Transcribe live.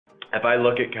If I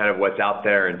look at kind of what's out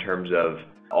there in terms of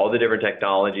all the different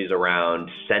technologies around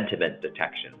sentiment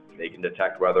detection, they can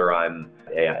detect whether I'm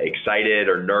excited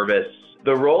or nervous.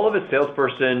 The role of a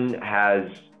salesperson has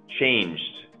changed,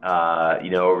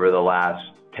 over the last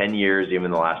 10 years, even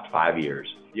the last 5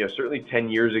 years. Certainly 10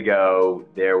 years ago,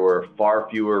 there were far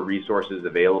fewer resources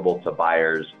available to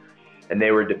buyers, and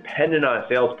they were dependent on a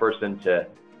salesperson to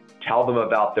tell them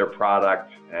about their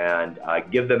product and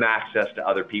give them access to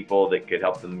other people that could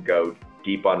help them go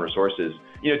deep on resources.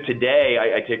 Today,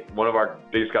 I take one of our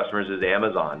biggest customers is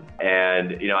Amazon,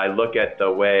 and I look at the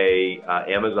way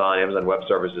Amazon Web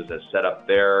Services has set up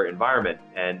their environment,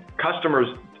 and customers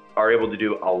are able to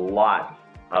do a lot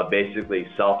of basically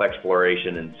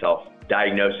self-exploration and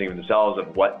self-diagnosing themselves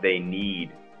of what they need,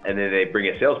 and then they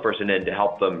bring a salesperson in to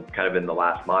help them kind of in the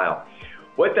last mile.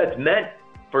 What that's meant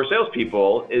for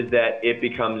salespeople is that it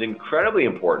becomes incredibly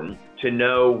important to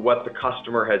know what the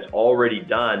customer has already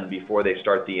done before they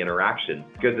start the interaction.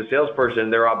 Because the salesperson,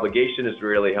 their obligation is to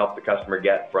really help the customer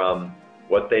get from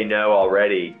what they know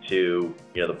already to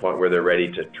the point where they're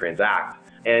ready to transact.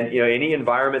 And any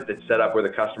environment that's set up where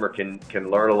the customer can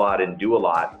learn a lot and do a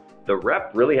lot, the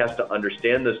rep really has to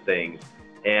understand those things.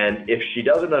 And if she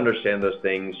doesn't understand those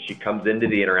things, she comes into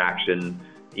the interaction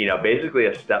basically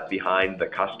a step behind the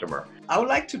customer. I would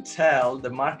like to tell the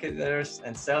marketers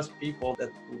and salespeople that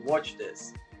watch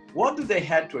this, what do they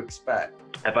have to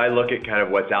expect? If I look at kind of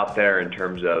what's out there in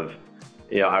terms of,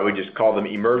 I would just call them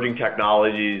emerging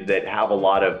technologies that have a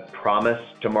lot of promise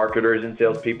to marketers and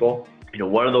salespeople.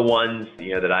 One of the ones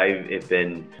that I've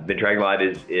been tracking a lot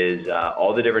is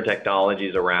all the different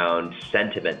technologies around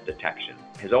sentiment detection.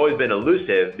 It has always been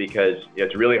elusive because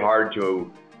it's really hard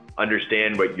to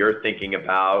understand what you're thinking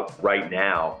about right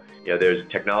now. There's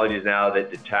technologies now that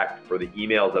detect for the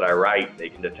emails that I write, they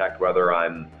can detect whether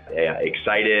I'm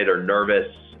excited or nervous,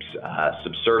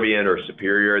 subservient or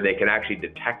superior. They can actually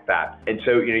detect that. And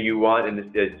so, you want,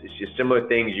 and it's just similar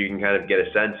things, you can kind of get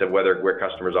a sense of where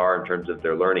customers are in terms of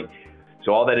their learning.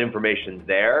 So all that information's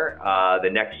there. The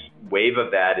next wave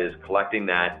of that is collecting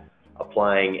that,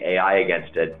 applying AI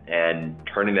against it, and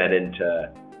turning that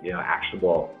into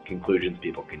actionable conclusions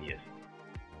people can use.